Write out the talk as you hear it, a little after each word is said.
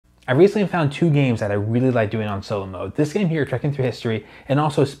I recently found two games that I really like doing on solo mode. This game here, Trekking Through History, and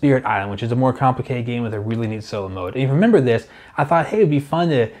also Spirit Island, which is a more complicated game with a really neat solo mode. And if you remember this, I thought, hey, it'd be fun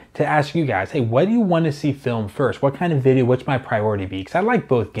to ask you guys, hey, what do you want to see filmed first? What kind of video, what's my priority be? Because I like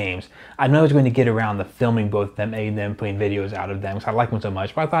both games. I know I was going to get around the filming both of them and then putting videos out of them because I like them so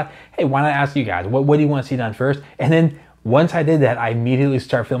much. But I thought, hey, why not ask you guys, what do you want to see done first? And then once I did that, I immediately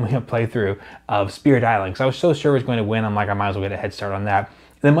started filming a playthrough of Spirit Island because I was so sure it was going to win. I'm like, I might as well get a head start on that.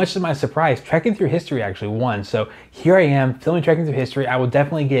 And then much to my surprise, Trekking Through History actually won. So here I am filming Trekking Through History. I will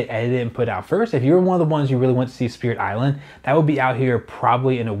definitely get edited and put out first. If you're one of the ones you really want to see Spirit Island, that will be out here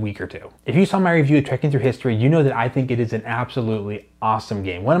probably in a week or two. If you saw my review of Trekking Through History, you know that I think it is an absolutely awesome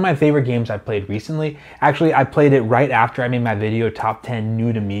game. One of my favorite games I played recently. Actually, I played it right after I made my video top 10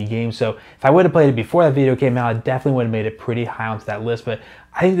 new to me games. So if I would have played it before that video came out, I definitely would have made it pretty high onto that list. But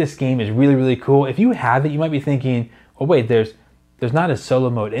I think this game is really, really cool. If you have it, you might be thinking, well, wait, there's not a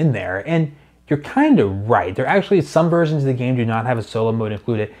solo mode in there. And you're kind of right. There actually, some versions of the game do not have a solo mode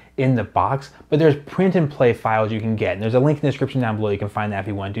included in the box, but there's print and play files you can get. And there's a link in the description down below. You can find that if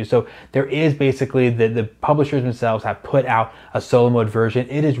you want to. So there is basically, the publishers themselves have put out a solo mode version.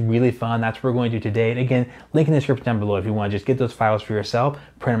 It is really fun. That's what we're going to do today. And again, link in the description down below if you want to just get those files for yourself,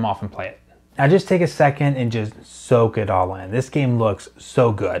 print them off and play it. Now just take a second and just soak it all in. This game looks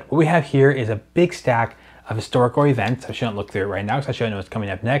so good. What we have here is a big stack of historical events. I shouldn't look through it right now because I shouldn't know what's coming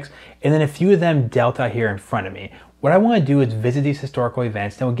up next. And then a few of them dealt out here in front of me. What I want to do is visit these historical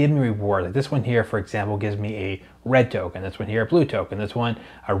events that will give me rewards. Like this one here, for example, gives me a red token. This one here, a blue token. This one,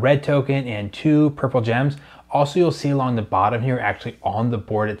 a red token and 2 purple gems. Also, you'll see along the bottom here, actually on the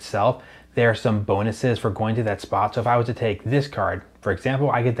board itself, there are some bonuses for going to that spot. So if I was to take this card, for example,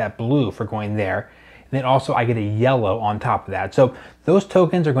 I get that blue for going there. And then also I get a yellow on top of that. So those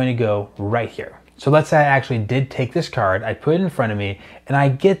tokens are going to go right here. So let's say I actually did take this card, I put it in front of me, and I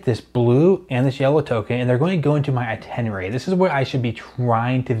get this blue and this yellow token, and they're going to go into my itinerary. This is where I should be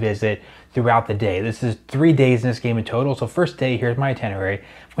trying to visit throughout the day. This is 3 days in this game in total. So first day, here's my itinerary.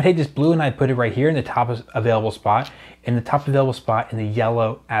 I'm gonna take this blue and I put it right here in the top available spot, in the top available spot in the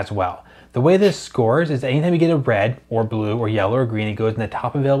yellow as well. The way this scores is that anytime you get a red or blue or yellow or green, it goes in the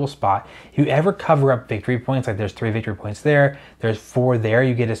top available spot. If you ever cover up victory points, like there's 3 victory points there, there's 4 there,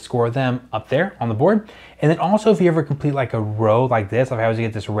 you get to score them up there on the board. And then also if you ever complete like a row like this, if I was to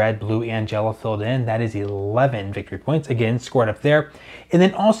get this red, blue, and yellow filled in, that is 11 victory points, again, scored up there. And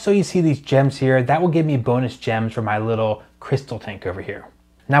then also you see these gems here, that will give me bonus gems for my little crystal tank over here.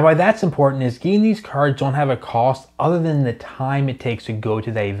 Now why that's important is getting these cards don't have a cost other than the time it takes to go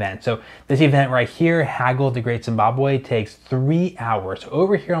to the event. So this event right here, Haggle of the Great Zimbabwe, takes 3 hours. So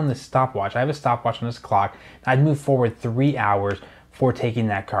over here on this stopwatch, I have a stopwatch on this clock, and I'd move forward 3 hours for taking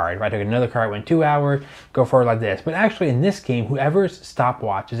that card. If I took another card, it went 2 hours, go forward like this. But actually in this game, whoever's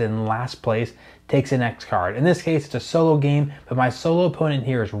stopwatch is in last place takes the next card. In this case, it's a solo game, but my solo opponent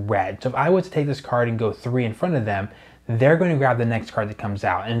here is red. So if I was to take this card and go 3 in front of them, they're going to grab the next card that comes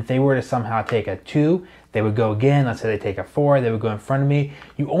out. And if they were to somehow take a 2, they would go again. Let's say they take a 4, they would go in front of me.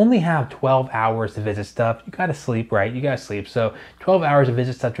 You only have 12 hours to visit stuff. You gotta sleep, right? You gotta sleep. So 12 hours to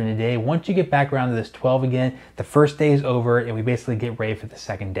visit stuff during the day. Once you get back around to this 12 again, the first day is over and we basically get ready for the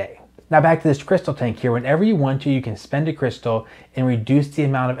second day. Now back to this crystal tank here. Whenever you want to, you can spend a crystal and reduce the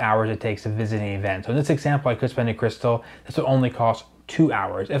amount of hours it takes to visit an event. So in this example, I could spend a crystal. This would only cost 2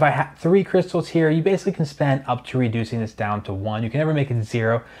 hours. If I have 3 crystals here, you basically can spend up to reducing this down to 1. You can never make it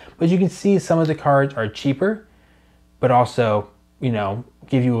 0, but you can see some of the cards are cheaper, but also, you know,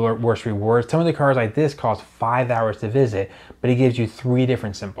 give you worse rewards. Some of the cards like this cost 5 hours to visit, but it gives you 3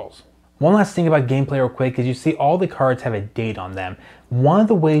 different symbols. One last thing about gameplay real quick is you see all the cards have a date on them. One of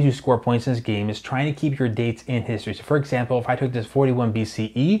the ways you score points in this game is trying to keep your dates in history. So for example, if I took this 41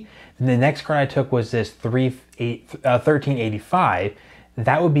 BCE, then the next card I took was this 1385,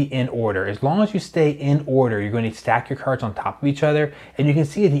 that would be in order. As long as you stay in order, you're going to stack your cards on top of each other. And you can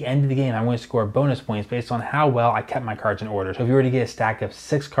see at the end of the game, I'm going to score bonus points based on how well I kept my cards in order. So if you were to get a stack of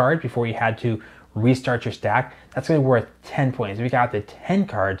 6 cards before you had to restart your stack, that's going to be worth 10 points. If you got the 10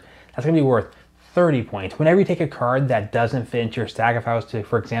 cards, that's going to be worth 30 points. Whenever you take a card that doesn't fit into your stack, if I was to,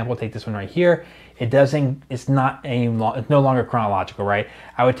 for example, take this one right here, it's no longer chronological, right?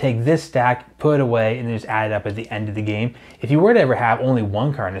 I would take this stack, put it away, and then just add it up at the end of the game. If you were to ever have only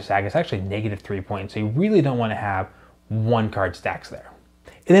 1 card in a stack, it's actually -3 points. So you really don't want to have 1 card stacks there.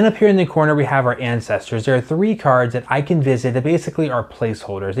 And then up here in the corner, we have our ancestors. There are 3 cards that I can visit that basically are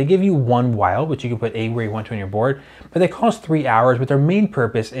placeholders. They give you 1 wild, which you can put anywhere you want to on your board, but they cost 3 hours, but their main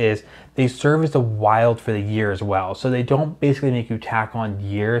purpose is they serve as a wild for the year as well. So they don't basically make you tack on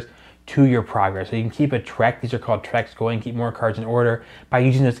years to your progress. So you can keep a trek, these are called treks, going, keep more cards in order by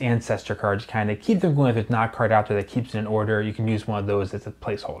using those ancestor cards to kind of keep them going. If there's not a card out there that keeps it in order, you can use one of those as a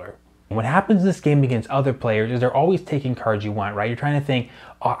placeholder. What happens in this game against other players is they're always taking cards you want, right? You're trying to think,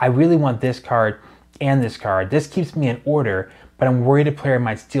 oh, I really want this card and this card. This keeps me in order, but I'm worried a player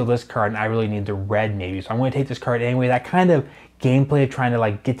might steal this card and I really need the red maybe. So I'm going to take this card anyway. That kind of gameplay of trying to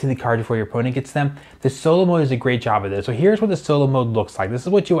like get to the card before your opponent gets them. The solo mode is a great job of this. So here's what the solo mode looks like. This is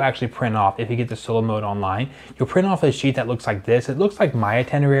what you'll actually print off if you get the solo mode online. You'll print off a sheet that looks like this. It looks like my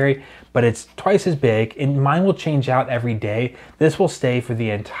itinerary, but it's twice as big, and mine will change out every day. This will stay for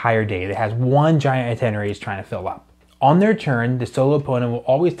the entire day. It has one giant itinerary it's trying to fill up. On their turn, the solo opponent will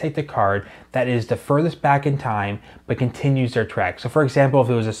always take the card that is the furthest back in time, but continues their trek. So for example, if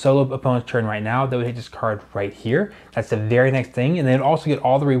it was a solo opponent's turn right now, they would take this card right here. That's the very next thing. And they'd also get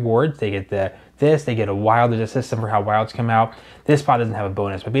all the rewards. They get this, they get a wild, there's a system for how wilds come out. This spot doesn't have a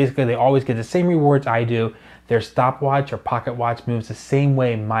bonus, but basically they always get the same rewards I do. Their stopwatch or pocket watch moves the same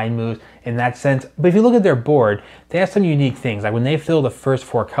way mine moves in that sense. But if you look at their board, they have some unique things. Like when they fill the first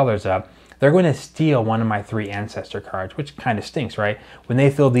 4 colors up, they're going to steal one of my 3 ancestor cards, which kind of stinks, right? When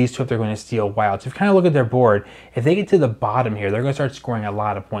they fill these 2 up, they're going to steal wild. So if you kind of look at their board, if they get to the bottom here, they're going to start scoring a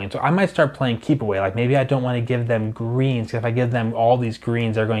lot of points. So I might start playing keep away. Like maybe I don't want to give them greens, because if I give them all these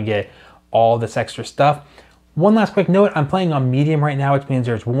greens, they're going to get all this extra stuff. One last quick note, I'm playing on medium right now, which means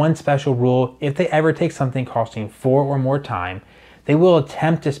there's one special rule. If they ever take something costing 4 or more time, they will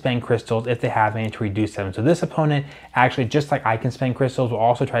attempt to spend crystals if they have any to reduce them. So this opponent, actually, just like I can spend crystals, will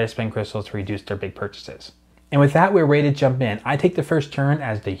also try to spend crystals to reduce their big purchases. And with that, we're ready to jump in. I take the first turn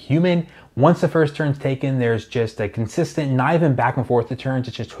as the human. Once the first turn's taken, there's just a consistent, not even back and forth the turns.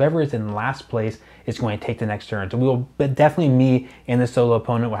 It's just whoever is in last place is going to take the next turn. So but definitely me and the solo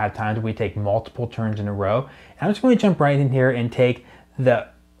opponent will have times where we take multiple turns in a row. And I'm just going to jump right in here and take the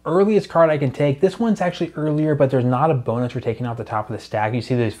earliest card I can take. This one's actually earlier, but there's not a bonus for taking off the top of the stack. You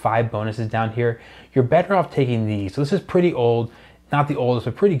see there's 5 bonuses down here. You're better off taking these. So this is pretty old, not the oldest,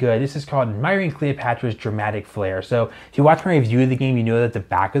 but pretty good. This is called Admiring Cleopatra's Dramatic Flair. So if you watch my review of the game, you know that the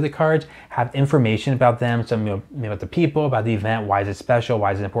back of the cards have information about them, some about the people, about the event, why is it special,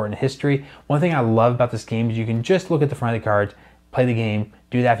 why is it important in history. One thing I love about this game is you can just look at the front of the cards, play the game,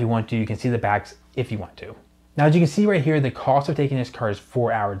 do that if you want to. You can see the backs if you want to. Now, as you can see right here, the cost of taking this card is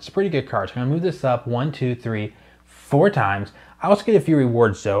 4 hours. It's a pretty good card. So I'm gonna move this up 1, 2, 3, 4 times. I also get a few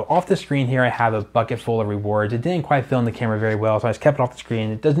rewards though. Off the screen here, I have a bucket full of rewards. It didn't quite fill in the camera very well, so I just kept it off the screen.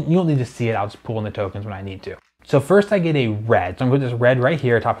 You don't need to see it. I'll just pull in the tokens when I need to. So first I get a red. So I'm going to put this red right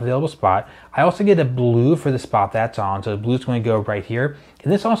here, top available spot. I also get a blue for the spot that's on. So the blue's going to go right here.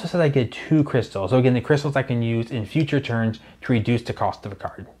 And this also says I get 2 crystals. So again, the crystals I can use in future turns to reduce the cost of a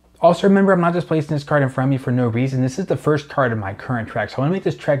card. Also remember, I'm not just placing this card in front of me for no reason. This is the first card of my current trek. So I want to make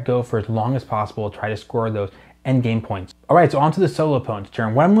this trek go for as long as possible, try to score those end game points. All right, so on to the solo opponent's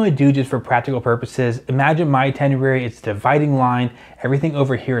turn. What I'm going to do, just for practical purposes, imagine my itinerary, it's a dividing line. Everything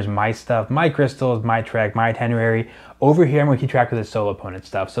over here is my stuff, my crystals, my trek, my itinerary. Over here, I'm going to keep track of the solo opponent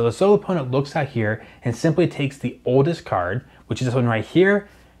stuff. So the solo opponent looks out here and simply takes the oldest card, which is this one right here,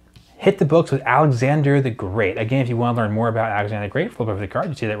 hit the books with Alexander the Great. Again, if you want to learn more about Alexander the Great, flip over the card,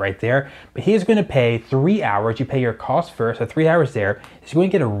 you see that right there. But he is going to pay 3 hours. You pay your cost first, so 3 hours there. He's going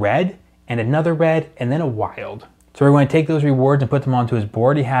to get a red, and another red, and then a wild. So we're going to take those rewards and put them onto his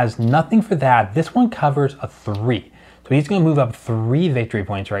board. He has nothing for that. This one covers a 3. So he's going to move up 3 victory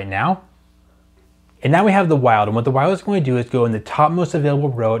points right now. And now we have the wild. And what the wild is going to do is go in the topmost available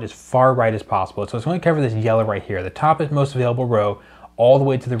row as far right as possible. So it's going to cover this yellow right here. The top is most available row all the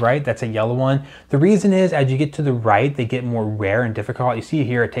way to the right. That's a yellow one. The reason is as you get to the right, they get more rare and difficult. You see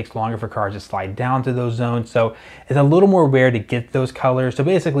here, it takes longer for cards to slide down to those zones. So it's a little more rare to get those colors. So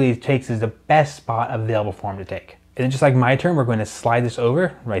basically it takes is the best spot available for him to take. And then just like my turn, we're going to slide this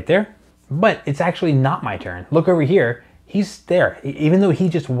over right there. But it's actually not my turn. Look over here. He's there. Even though he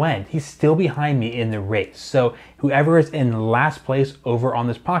just went, he's still behind me in the race. So whoever is in last place over on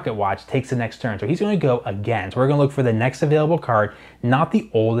this pocket watch takes the next turn. So he's going to go again. So we're going to look for the next available card, not the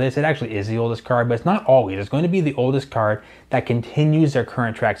oldest. It actually is the oldest card, but it's not always. It's going to be the oldest card that continues their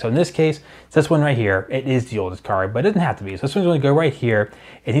current track. So in this case, it's this one right here. It is the oldest card, but it doesn't have to be. So this one's going to go right here,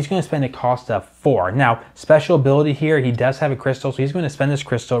 and he's going to spend a cost of 4. Now, special ability here, he does have a crystal, so he's going to spend this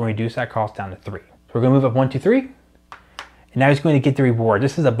crystal and reduce that cost down to 3. So we're going to move up 1, 2, 3. And now he's going to get the reward.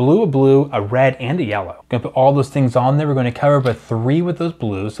 This is a blue, a red, and a yellow. Going to put all those things on there. We're going to cover up 3 with those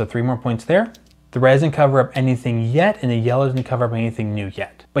blues, so 3 more points there. The red doesn't cover up anything yet, and the yellow doesn't cover up anything new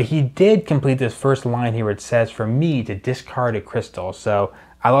yet. But he did complete this first line here where it says for me to discard a crystal. So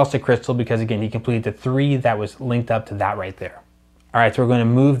I lost a crystal because, again, he completed the 3 that was linked up to that right there. All right, so we're going to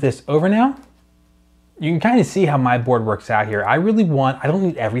move this over now. You can kind of see how my board works out here. I don't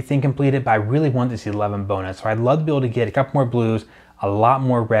need everything completed, but I really want this 11 bonus. So I'd love to be able to get a couple more blues, a lot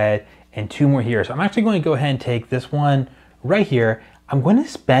more red, and 2 more here. So I'm actually going to go ahead and take this one right here. I'm going to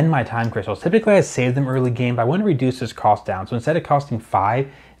spend my time crystals. Typically I save them early game, but I want to reduce this cost down. So instead of costing 5,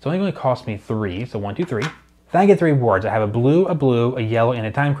 it's only going to cost me 3. So 1, 2, 3. Then I get 3 rewards. I have a blue, a yellow, and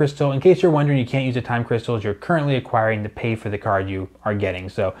a time crystal. In case you're wondering, you can't use the time crystals. You're currently acquiring to pay for the card you are getting.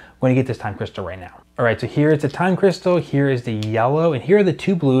 So I'm going to get this time crystal right now. All right, so here is the time crystal, here is the yellow, and here are the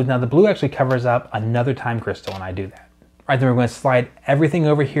 2 blues. Now the blue actually covers up another time crystal when I do that. All right, then we're going to slide everything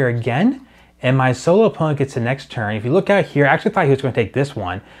over here again, and my solo opponent gets the next turn. If you look out here, I actually thought he was going to take this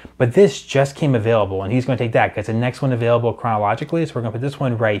one, but this just came available, and he's going to take that because the next one available chronologically. So we're going to put this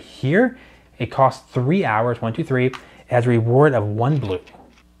one right here. It costs 3 hours, 1, 2, 3. It has a reward of 1 blue.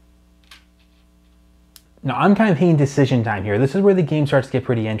 Now I'm kind of hitting decision time here. This is where the game starts to get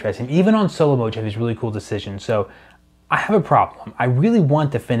pretty interesting. Even on solo mode, you have these really cool decisions. So I have a problem. I really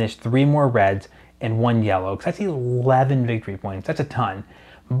want to finish 3 more reds and 1 yellow, because that's 11 victory points. That's a ton.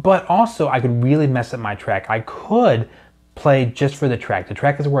 But also I could really mess up my trek. I could play just for the trek. The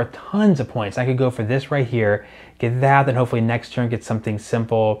trek is worth tons of points. I could go for this right here, get that, then hopefully next turn get something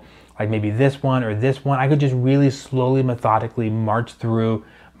simple, like maybe this one or this one. I could just really slowly, methodically march through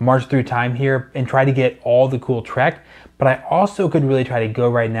time here and try to get all the cool trek. But I also could really try to go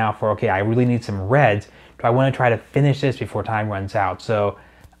right now for, okay, I really need some reds. Do I want to try to finish this before time runs out? So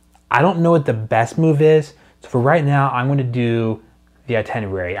I don't know what the best move is. So for right now, I'm going to do the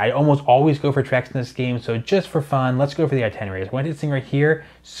itinerary. I almost always go for treks in this game. So just for fun, let's go for the itinerary. So I went to this thing right here,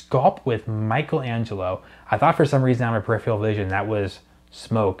 Sculpt with Michelangelo. I thought for some reason on my peripheral vision that was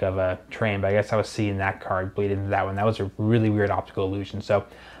smoke of a train, but I guess I was seeing that card bleed into that one. That was a really weird optical illusion. So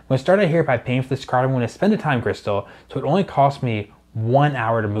I'm going to start out here by paying for this card. I'm going to spend a time crystal, so it only costs me 1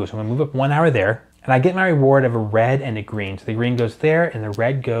 hour to move. So I'm going to move up 1 hour there, and I get my reward of a red and a green. So the green goes there, and the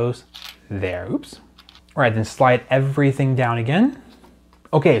red goes there. Oops. All right, then slide everything down again.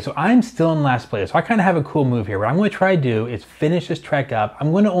 Okay, so I'm still in last place, so I kind of have a cool move here. What I'm going to try to do is finish this trek up.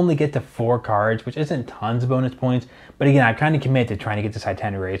 I'm going to only get to 4 cards, which isn't tons of bonus points, but again, I'm kind of committed to trying to get this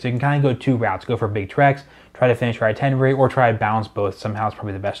itinerary. So you can kind of go 2 routes, go for big treks, try to finish your itinerary, or try to balance both. Somehow it's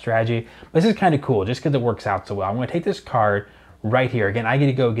probably the best strategy, but this is kind of cool just because it works out so well. I'm going to take this card right here. Again, I get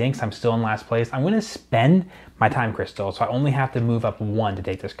to go again because I'm still in last place. I'm going to spend my time crystal, so I only have to move up 1 to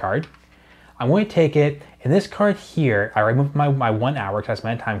take this card. I'm going to take it, and this card here, I remove my 1 hour because I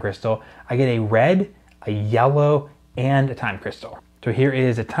spent a time crystal. I get a red, a yellow, and a time crystal. So here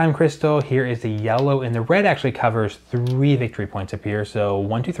is a time crystal, here is the yellow, and the red actually covers 3 victory points up here. So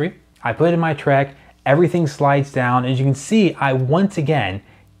 1, 2, 3. I put it in my trek, everything slides down, and as you can see, I once again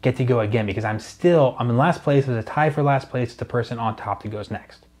get to go again because I'm in last place. There's a tie for last place. It's the person on top that goes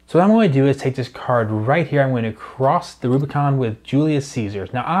next. So what I'm going to do is take this card right here. I'm going to cross the Rubicon with Julius Caesar.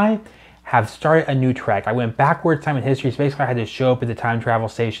 Now I have started a new trek. I went backwards time in history, so basically I had to show up at the time travel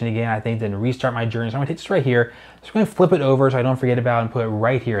station again, I think, then restart my journey. So I'm gonna take this right here. So I'm gonna flip it over so I don't forget about it and put it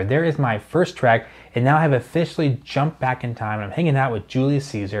right here. There is my first trek, and now I have officially jumped back in time, and I'm hanging out with Julius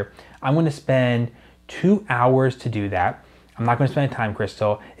Caesar. I'm gonna spend 2 hours to do that. I'm not gonna spend a time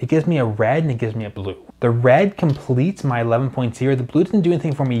crystal. It gives me a red and it gives me a blue. The red completes my 11 points here. The blue doesn't do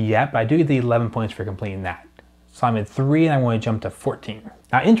anything for me yet, but I do get the 11 points for completing that. So I'm at 3 and I want to jump to 14.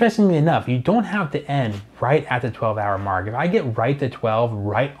 Now, interestingly enough, you don't have to end right at the 12-hour mark. If I get right to 12,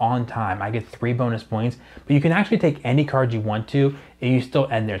 right on time, I get 3 bonus points, but you can actually take any card you want to and you still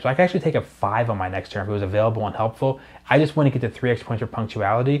end there. So I can actually take a 5 on my next turn if it was available and helpful. I just want to get the 3 extra points for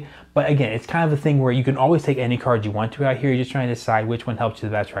punctuality. But again, it's kind of a thing where you can always take any card you want to out here. You're just trying to decide which one helps you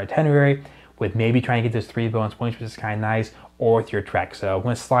the best for itinerary, with maybe trying to get those 3 bonus points, which is kind of nice, or with your trek. So I'm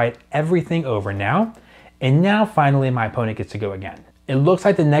going to slide everything over now. And now finally my opponent gets to go again. It looks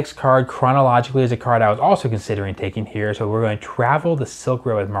like the next card chronologically is a card I was also considering taking here. So we're going to travel the Silk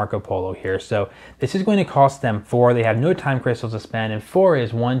Road with Marco Polo here. So this is going to cost them 4. They have no time crystals to spend, and 4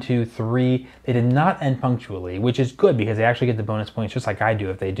 is 1, 2, 3. They did not end punctually, which is good because they actually get the bonus points just like I do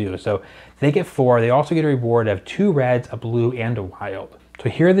if they do. So they get 4. They also get a reward of 2 reds, a blue, and a wild.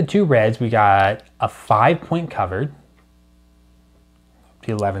 So here are the 2 reds. We got a 5-point covered.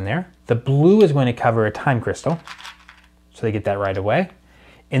 The 11 there. The blue is going to cover a time crystal, so they get that right away.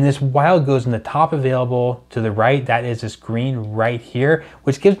 And this wild goes in the top available to the right. That is this green right here,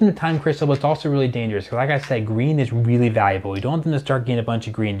 which gives them the time crystal, but it's also really dangerous because, like I said, green is really valuable. You don't want them to start getting a bunch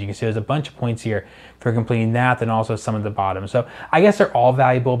of greens. You can see there's a bunch of points here for completing that, and also some at the bottom. So I guess they're all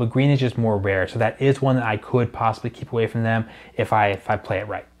valuable, but green is just more rare. So that is one that I could possibly keep away from them if I play it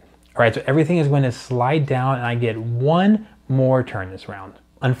right. All right, so everything is going to slide down, and I get 1 more turn this round.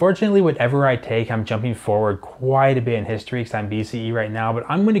 Unfortunately, whatever I take, I'm jumping forward quite a bit in history because I'm BCE right now, but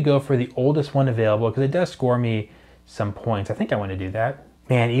I'm going to go for the oldest one available because it does score me some points. I think I want to do that.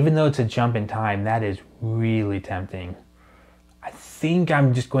 Man, even though it's a jump in time, that is really tempting. I think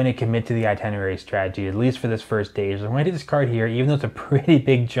I'm just going to commit to the itinerary strategy, at least for this first stage. So I'm going to take this card here, even though it's a pretty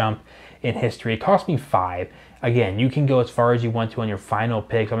big jump in history. It cost me 5. Again, you can go as far as you want to on your final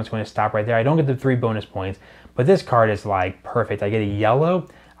pick, so I'm just going to stop right there. I don't get the 3 bonus points, but this card is like perfect. I get a yellow,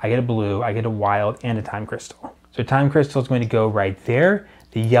 I get a blue, I get a wild, and a time crystal. So time crystal is going to go right there.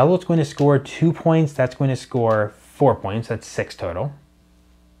 The yellow is going to score 2 points. That's going to score 4 points. That's 6 total.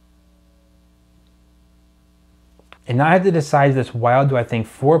 And now I have to decide this wild, do I think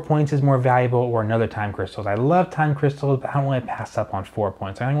 4 points is more valuable or another time crystals? I love time crystals, but I don't want to pass up on 4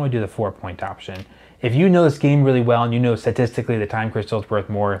 points. I want to do the 4-point option. If you know this game really well and you know statistically the time crystal is worth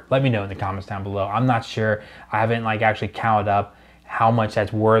more, let me know in the comments down below. I'm not sure. I haven't actually counted up how much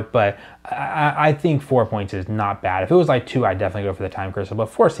that's worth, but I think 4 points is not bad. If it was 2, I'd definitely go for the time crystal, but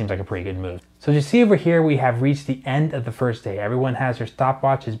 4 seems like a pretty good move. So as you see over here, we have reached the end of the first day. Everyone has their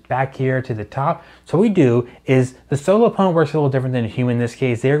stopwatches back here to the top. So what we do is the solo opponent works a little different than a human in this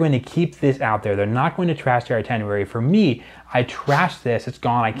case. They're going to keep this out there. They're not going to trash their itinerary. For me, I trash this, it's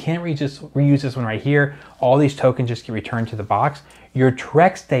gone. I can't reuse this one right here. All these tokens just get returned to the box. Your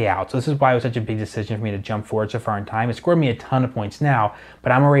treks stay out. So this is why it was such a big decision for me to jump forward so far in time. It scored me a ton of points now,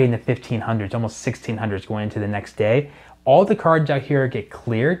 but I'm already in the 1500s, almost 1600s going into the next day. All the cards out here get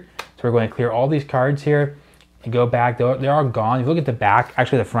cleared. So we're going to clear all these cards here and go back. They're all gone. If you look at the back,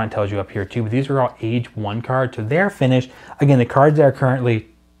 actually the front tells you up here too, but these are all age 1 cards. So they're finished. Again, the cards that are currently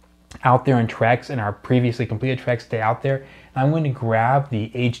out there in treks and our previously completed treks stay out there. And I'm going to grab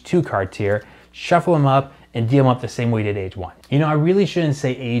the age 2 cards here, shuffle them up, and deal them up the same way we did age 1. You know, I really shouldn't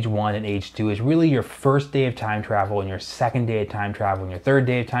say age 1 and age 2. It's really your first day of time travel and your second day of time travel and your third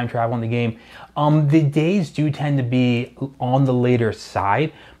day of time travel in the game. The days do tend to be on the later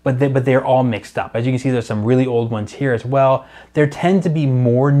side, but they're all mixed up. As you can see, there's some really old ones here as well. There tend to be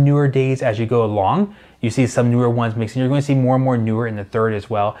more newer days as you go along. You see some newer ones mixing. You're going to see more and more newer in the third as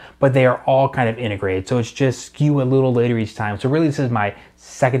well, but they are all kind of integrated. So it's just skew a little later each time. So really this is my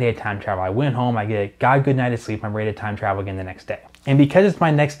second day of time travel. I went home, got a good night of sleep. I'm ready to time travel again the next day. And because it's my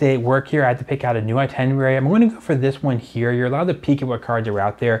next day at work here, I had to pick out a new itinerary. I'm going to go for this one here. You're allowed to peek at what cards are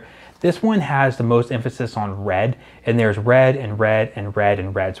out there. This one has the most emphasis on red, and there's red and red and red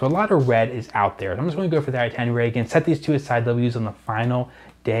and red. So a lot of red is out there. So I'm just going to go for that itinerary again, set these 2 aside that we'll use on the final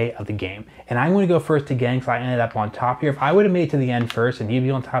day of the game. And I'm going to go first again because I ended up on top here. If I would have made it to the end first and he'd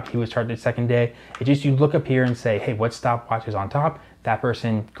be on top, he would start the second day. It's just you look up here and say, hey, what stopwatch is on top? That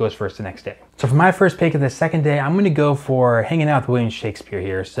person goes first the next day. So for my first pick of the second day, I'm going to go for hanging out with William Shakespeare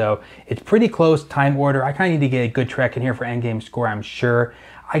here. So it's pretty close time order. I kind of need to get a good trek in here for endgame score, I'm sure.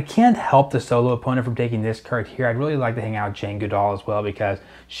 I can't help the solo opponent from taking this card here. I'd really like to hang out with Jane Goodall as well because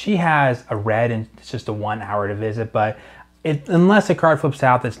she has a red and it's just a 1 hour to visit, but unless a card flips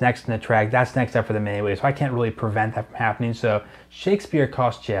out that's next in the track, that's next up for them anyway, so I can't really prevent that from happening. So Shakespeare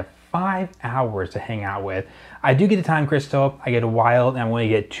costs you 5 hours to hang out with. I do get a time crystal, I get a wild, and I'm going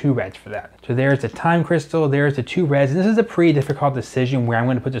to get 2 reds for that. So there's the time crystal, there's the 2 reds, and this is a pretty difficult decision where I'm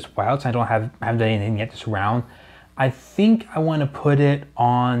going to put this wild, so I haven't done anything yet this round. I think I want to put it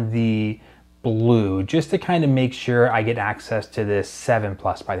on the blue just to kind of make sure I get access to this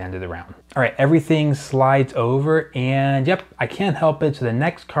 7+ by the end of the round. All right, everything slides over and yep, I can't help it. So the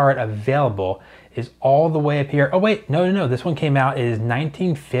next card available is all the way up here. Oh wait, no, this one came out is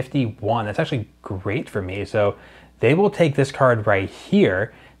 1951. That's actually great for me. So they will take this card right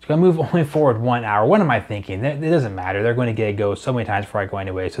here. It's going to move only forward 1 hour. What am I thinking? It doesn't matter. They're going to get it go so many times before I go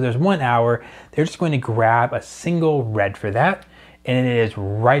anyway. So there's 1 hour. They're just going to grab a single red for that. And it is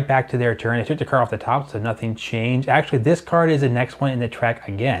right back to their turn. They took the card off the top, so nothing changed. Actually, this card is the next one in the trek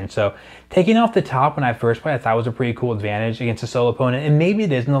again. So taking off the top when I first played, I thought was a pretty cool advantage against a solo opponent. And maybe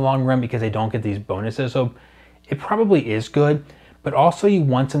it is in the long run because they don't get these bonuses. So it probably is good. But also you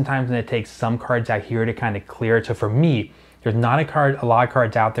want sometimes when it takes some cards out here to kind of clear it. So for me, there's not a lot of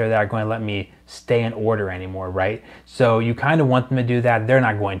cards out there that are going to let me stay in order anymore, right? So you kind of want them to do that. They're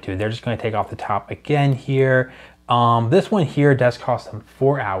not going to. They're just going to take off the top again here. This one here does cost them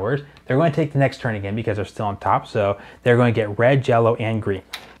 4 hours. They're going to take the next turn again because they're still on top. So they're going to get red, yellow, and green.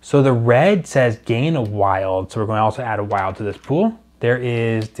 So the red says gain a wild. So we're going to also add a wild to this pool. There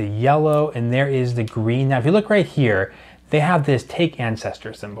is the yellow and there is the green. Now, if you look right here, they have this take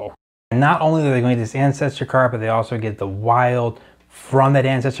ancestor symbol. And not only are they going to get this ancestor card, but they also get the wild from that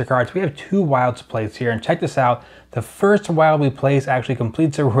ancestor card. So we have 2 wilds placed here. And check this out. The first wild we place actually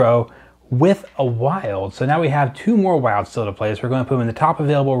completes a row with a wild. So now we have 2 more wilds still to play. So we're going to put them in the top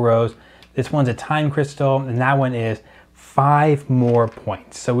available rows. This one's a time crystal, and that one is 5 more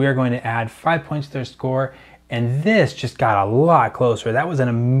points. So we are going to add 5 points to their score, and this just got a lot closer. That was an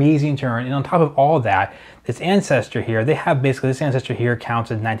amazing turn. And on top of all that, this ancestor here, they have basically, this ancestor here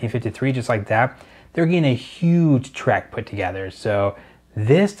counts as 1953, just like that. They're getting a huge trek put together. So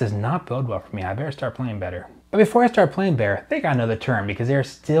this does not bode well for me. I better start playing better. But before I start playing better, they got another turn because they're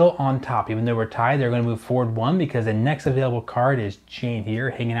still on top. Even though we're tied, they're going to move forward 1 because the next available card is Jane here,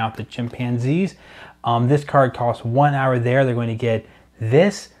 hanging out with the chimpanzees. This card costs 1 hour there. They're going to get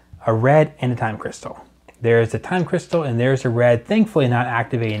this, a red, and a time crystal. There's the time crystal and there's a red, thankfully not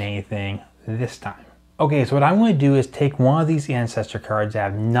activating anything this time. Okay, so what I'm going to do is take one of these ancestor cards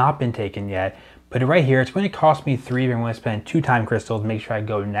that have not been taken yet, put it right here. It's going to cost me 3, but I'm going to spend 2 time crystals, make sure I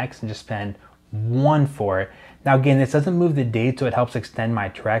go next and just spend 1 for it. Now again, this doesn't move the date, so it helps extend my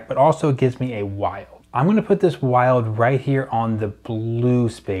trek, but also it gives me a wild. I'm going to put this wild right here on the blue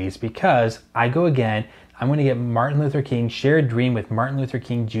space because I go again. I'm going to get Martin Luther King, Share a Dream with Martin Luther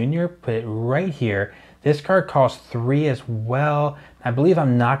King Jr., put it right here. This card costs 3 as well. I believe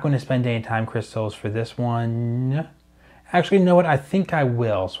I'm not going to spend any time crystals for this one. Actually, you know what? I think I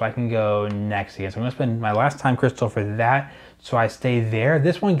will, so I can go next again. So I'm going to spend my last time crystal for that, so I stay there.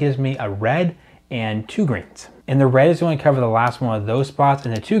 This one gives me a red and 2 greens. And the red is going to cover the last one of those spots,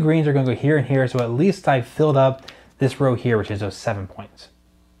 and the 2 greens are going to go here and here, so at least I filled up this row here, which is those 7 points.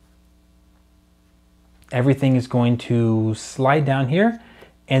 Everything is going to slide down here,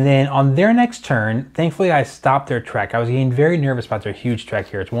 and then on their next turn, thankfully I stopped their trek. I was getting very nervous about their huge trek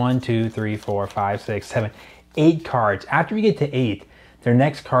here. It's 1, 2, 3, 4, 5, 6, 7, 8 cards. After we get to 8, their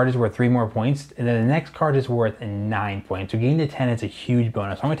next card is worth 3 more points, and then the next card is worth 9 points. So getting to 10 is a huge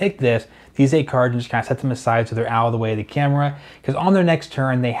bonus. So I'm going to take these 8 cards, and just kind of set them aside so they're out of the way of the camera, because on their next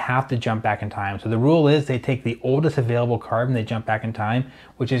turn, they have to jump back in time. So the rule is they take the oldest available card and they jump back in time,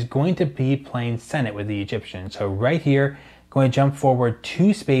 which is going to be playing Senate with the Egyptians. So right here, going to jump forward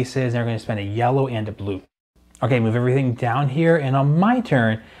 2 spaces, and they're going to spend a yellow and a blue. Okay, move everything down here, and on my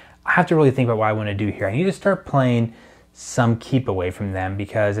turn, I have to really think about what I want to do here. I need to start playing some keep away from them,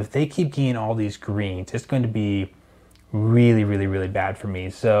 because if they keep getting all these greens, it's going to be really, really, really bad for me.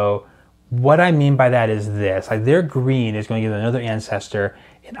 So what I mean by that is this, like their green is going to give another ancestor,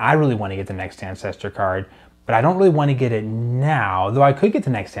 and I really want to get the next ancestor card, but I don't really want to get it now, though I could get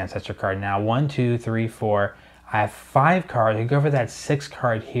the next ancestor card now. 1, 2, 3, 4. I have 5 cards. I could go for that 6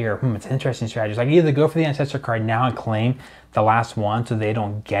 card here. It's an interesting strategy. So I can either go for the ancestor card now and claim the last one so they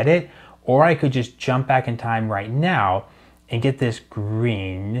don't get it, or I could just jump back in time right now and get this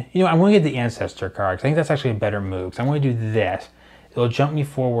green. You know, I'm going to get the ancestor card, 'cause I think that's actually a better move. So I'm going to do this. It'll jump me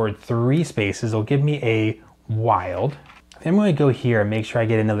forward 3 spaces. It'll give me a wild. Then I'm going to go here and make sure I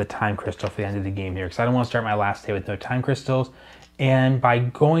get another time crystal for the end of the game here, because I don't want to start my last day with no time crystals. And by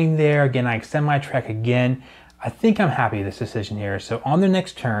going there, again, I extend my trek again. I think I'm happy with this decision here. So on their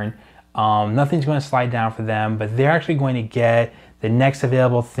next turn, nothing's going to slide down for them, but they're actually going to get the next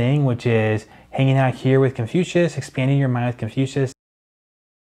available thing, which is hanging out here with Confucius, expanding your mind with Confucius.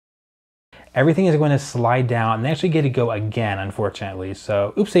 Everything is going to slide down, and they actually get to go again, unfortunately.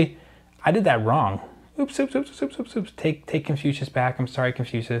 So, oopsie, I did that wrong. Oops, oops, oops, oops, oops, oops. Take Confucius back. I'm sorry,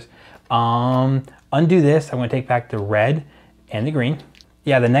 Confucius. Undo this. I'm going to take back the red and the green.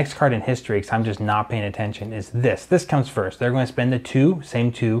 Yeah, the next card in history, because I'm just not paying attention, is this. This comes first. They're going to spend the 2,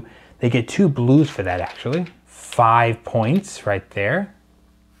 same 2. They get 2 blues for that, actually. 5 points right there.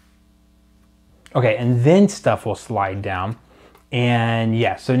 Okay, and then stuff will slide down. And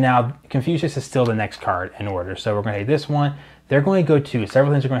yeah, so now Confucius is still the next card in order. So we're going to take this one. They're going to go to,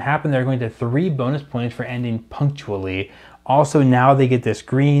 several things are going to happen. They're going to 3 bonus points for ending punctually. Also, now they get this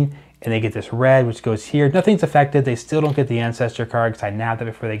green, and they get this red, which goes here. Nothing's affected. They still don't get the ancestor card because I nabbed it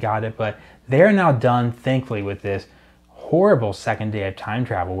before they got it, but they're now done, thankfully, with this horrible second day of time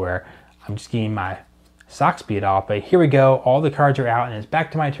travel where I'm just getting my socks beat off. But here we go. All the cards are out, and it's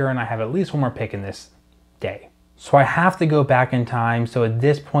back to my turn. I have at least one more pick in this day. So I have to go back in time. So at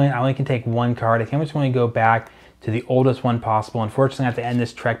this point, I only can take 1 card. I think I'm just going to go back to the oldest one possible. Unfortunately, I have to end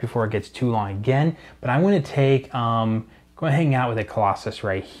this trek before it gets too long again. But I'm going to take... going to hang out with a Colossus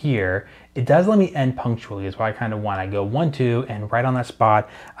right here. It does let me end punctually is what I kind of want. I go 1, 2, and right on that spot,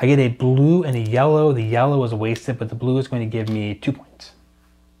 I get a blue and a yellow. The yellow is wasted, but the blue is going to give me 2 points.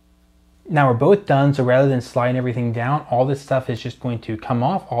 Now we're both done, so rather than sliding everything down, all this stuff is just going to come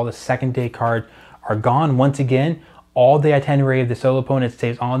off. All the second day cards are gone. Once again, all the itinerary of the solo opponent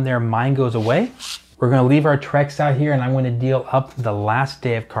stays on there. Mine goes away. We're going to leave our treks out here, and I'm going to deal up the last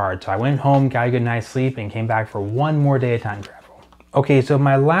day of cards. So I went home, got a good night's sleep, and came back for 1 more day of time travel. Okay, so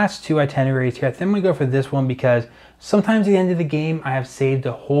my last two itineraries here, I think I'm gonna go for this one because sometimes at the end of the game, I have saved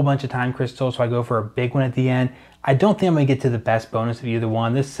a whole bunch of time crystals, so I go for a big one at the end. I don't think I'm gonna get to the best bonus of either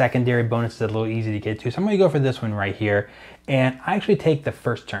one. This secondary bonus is a little easy to get to, so I'm gonna go for this one right here. And I actually take the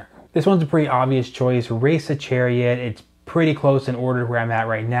first turn. This one's a pretty obvious choice, Race a Chariot. It's pretty close in order to where I'm at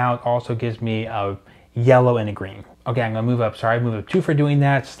right now. It also gives me a yellow and a green. Okay, I'm gonna move up, move up 2 for doing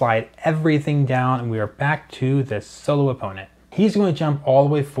that, slide everything down, and we are back to the solo opponent. He's going to jump all the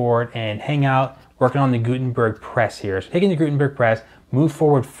way forward and hang out working on the Gutenberg press here. So taking the Gutenberg press, move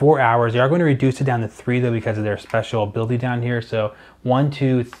forward 4 hours. They are going to reduce it down to 3 though because of their special ability down here. So 1,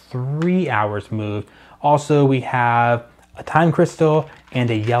 2, 3 hours moved. Also, we have a time crystal and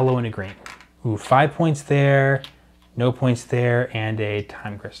a yellow and a green. Ooh, 5 points there, no points there, and a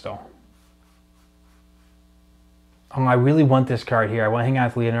time crystal. Oh, I really want this card here. I want to hang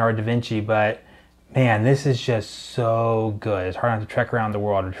out with Leonardo da Vinci, but man, this is just so good. It's hard not to trek around the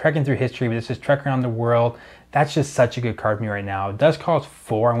world. I'm trekking through history, but this is trek around the world. That's just such a good card for me right now. It does cost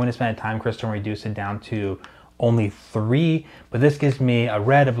 4. I'm going to spend a time crystal and reduce it down to only 3, but this gives me a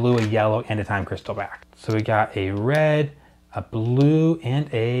red, a blue, a yellow, and a time crystal back. So we got a red, a blue, and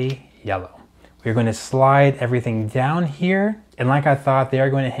a yellow. We're going to slide everything down here. And like I thought, they are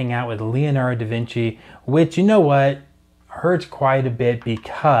going to hang out with Leonardo da Vinci, which, you know what, hurts quite a bit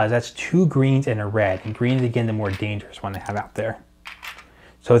because that's 2 greens and a red. And green is, again, the more dangerous one to have out there.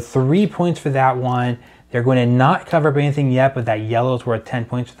 So 3 points for that one. They're going to not cover up anything yet, but that yellow is worth 10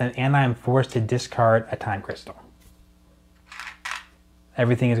 points for them. And I am forced to discard a time crystal.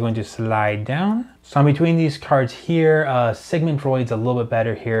 Everything is going to slide down. So I'm between these cards here. Sigmund Freud's a little bit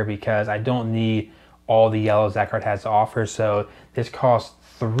better here because I don't need all the yellows that card has to offer. So this costs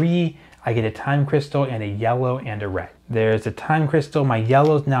 3. I get a time crystal and a yellow and a red. There's a time crystal. My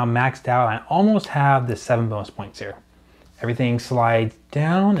yellow's now maxed out. I almost have the 7 bonus points here. Everything slides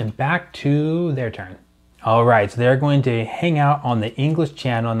down and back to their turn. All right, so they're going to hang out on the English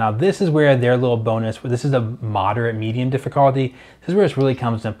Channel. Now this is where their little bonus, this is a moderate medium difficulty. This is where it really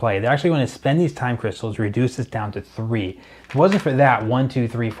comes into play. They're actually going to spend these time crystals, reduce this down to 3. If it wasn't for that, 1, 2,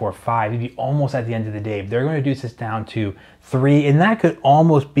 3, 4, 5, you'd be almost at the end of the day. They're going to reduce this down to 3, and that could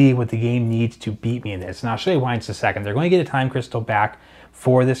almost be what the game needs to beat me in this. And I'll show you why in just a second. They're going to get a time crystal back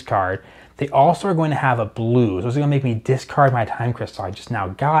for this card. They also are going to have a blue. So this is going to make me discard my time crystal I just now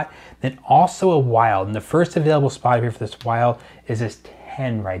got. Then also a wild. And the first available spot here for this wild is this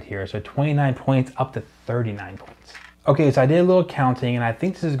 10 right here. So 29 points up to 39 points. Okay, so I did a little counting and I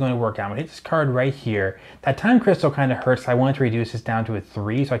think this is going to work out. I'm going to hit this card right here. That time crystal kind of hurts. I wanted to reduce this down to a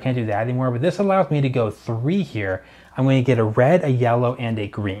 3, so I can't do that anymore. But this allows me to go 3 here. I'm going to get a red, a yellow, and a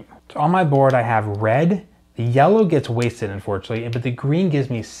green. So on my board I have red. The yellow gets wasted, unfortunately, but the green gives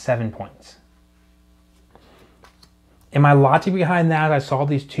me 7 points. And my logic behind that, I saw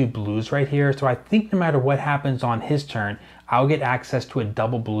these 2 blues right here, so I think no matter what happens on his turn, I'll get access to a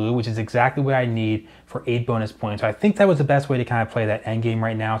double blue, which is exactly what I need for 8 bonus points. So I think that was the best way to kind of play that end game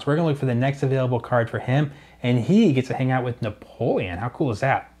right now. So we're gonna look for the next available card for him, and he gets to hang out with Napoleon. How cool is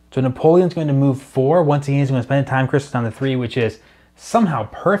that? So Napoleon's going to move 4. Once again, he's going to spend a time crystal on the 3, which is somehow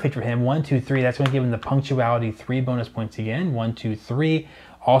perfect for him. 1, 2, 3. That's going to give him the punctuality 3 bonus points again. 1, 2, 3.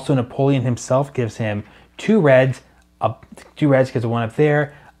 Also, Napoleon himself gives him 2 reds, 2 reds because of 1 up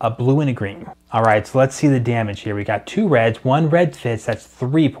there, a blue and a green. All right, so let's see the damage here. We got 2 reds, 1 red fits, that's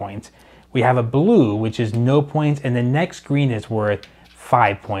 3 points. We have a blue, which is no points, and the next green is worth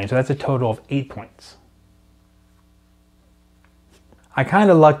 5 points. So that's a total of 8 points. I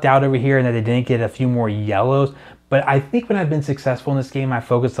kind of lucked out over here in that they didn't get a few more yellows, but I think when I've been successful in this game, I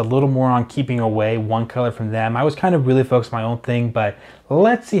focused a little more on keeping away one color from them. I was kind of really focused on my own thing, but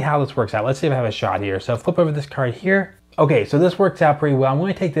let's see how this works out. Let's see if I have a shot here. So flip over this card here. Okay, so this works out pretty well. I'm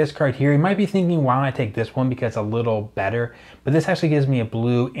going to take this card here. You might be thinking, why don't I take this one because it's a little better? But this actually gives me a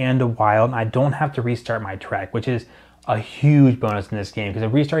blue and a wild, and I don't have to restart my trek, which is a huge bonus in this game because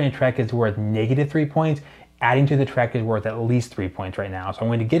restarting a trek is worth -3 points. Adding to the trek is worth at least 3 points right now. So I'm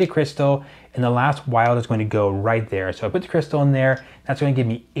going to get a crystal, and the last wild is going to go right there. So I put the crystal in there. That's going to give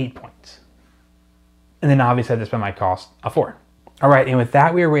me 8 points. And then obviously I have to spend my cost of 4. All right, and with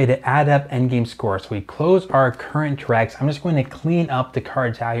that, we are ready to add up endgame score. So we close our current treks. I'm just going to clean up the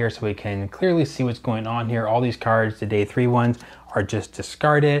cards out here so we can clearly see what's going on here. All these cards, the day 3 ones, are just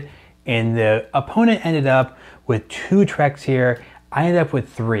discarded. And the opponent ended up with 2 treks here. I ended up with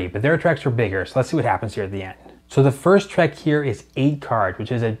 3, but their treks were bigger. So let's see what happens here at the end. So the first trek here is 8 cards,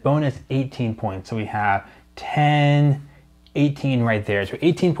 which is a bonus 18 points. So we have 10, 18 right there. So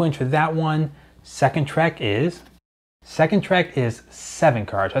 18 points for that one. Second trek is Second trek is 7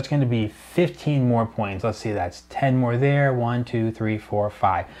 cards. That's going to be 15 more points. Let's see, that's 10 more there. 1, 2, 3, 4,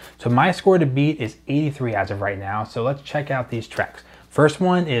 5. So my score to beat is 83 as of right now. So let's check out these treks. First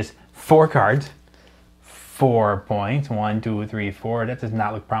one is 4 cards, 4 points. 1, 2, 3, 4. That does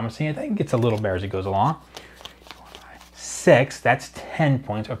not look promising. I think it gets a little better as it goes along. 6, that's 10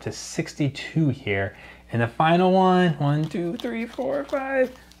 points, up to 62 here. And the final one, 1, 2, 3, 4,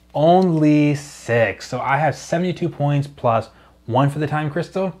 5. Only 6. So I have 72 points plus 1 for the time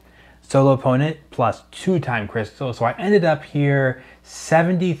crystal. Solo opponent plus 2 time crystals. So I ended up here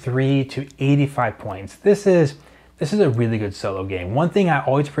 73 to 85 points. This is a really good solo game. One thing I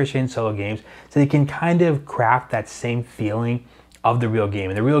always appreciate in solo games is that you can kind of craft that same feeling of the real game.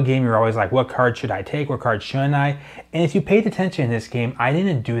 In the real game, you're always like, what card should I take? What card shouldn't I? And if you paid attention in this game, I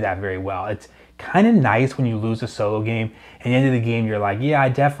didn't do that very well. It's kind of nice when you lose a solo game. At the end of the game, you're like, yeah, I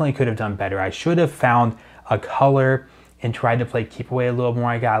definitely could have done better. I should have found a color and tried to play keep away a little more.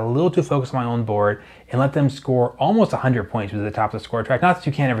 I got a little too focused on my own board and let them score almost 100 points, which is the top of the score track. Not that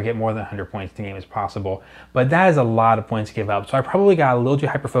you can't ever get more than 100 points in the game is possible, but that is a lot of points to give up. So I probably got a little too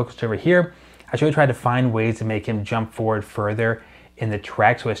hyper-focused over here. I should have tried to find ways to make him jump forward further in the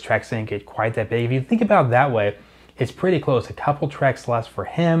trek so his treks didn't get quite that big. If you think about it that way, it's pretty close. A couple treks less for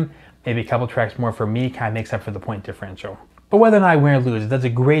him, maybe a couple treks more for me, kind of makes up for the point differential. But whether or not I win or lose, it does a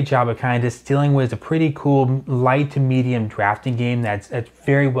great job of kind of distilling what is a pretty cool light to medium drafting game that's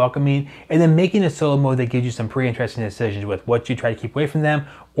very welcoming, and then making a solo mode that gives you some pretty interesting decisions with what you try to keep away from them,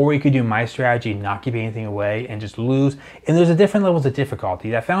 or you could do my strategy, not keep anything away and just lose. And there's a different levels of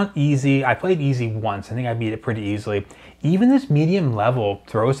difficulty. I found easy, I played easy once, I think I beat it pretty easily. Even this medium level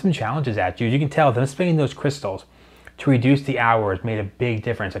throws some challenges at you. You can tell them spending those crystals to reduce the hours made a big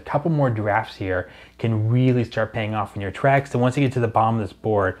difference. A couple more drafts here can really start paying off in your treks. And once you get to the bottom of this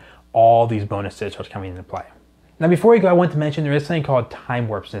board, all these bonuses start coming into play. Now before we go, I want to mention there is something called time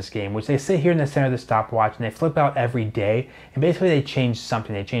warps in this game, which they sit here in the center of the stopwatch and they flip out every day. And basically they change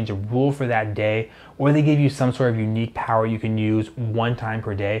something. They change a rule for that day, or they give you some sort of unique power you can use one time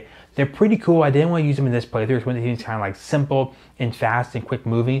per day. They're pretty cool. I didn't want to use them in this playthrough. It's one of these kind of like simple and fast and quick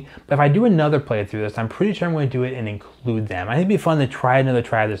moving. But if I do another playthrough this, I'm pretty sure I'm going to do it and include them. I think it'd be fun to try another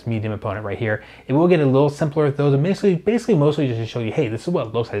try of this medium opponent right here. It will get a little simpler with those, and basically mostly just to show you, hey, this is what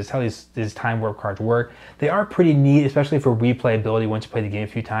it looks like. This is how these time warp cards work. They are pretty neat, especially for replayability once you play the game a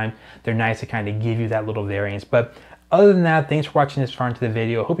few times. They're nice to kind of give you that little variance. But other than that, thanks for watching this far into the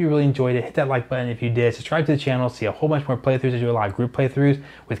video. I hope you really enjoyed it. Hit that like button if you did. Subscribe to the channel, see a whole bunch more playthroughs. I do a lot of group playthroughs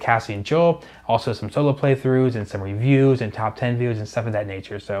with Cassie and Joel. Also some solo playthroughs and some reviews and top 10 videos and stuff of that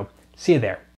nature. So see you there.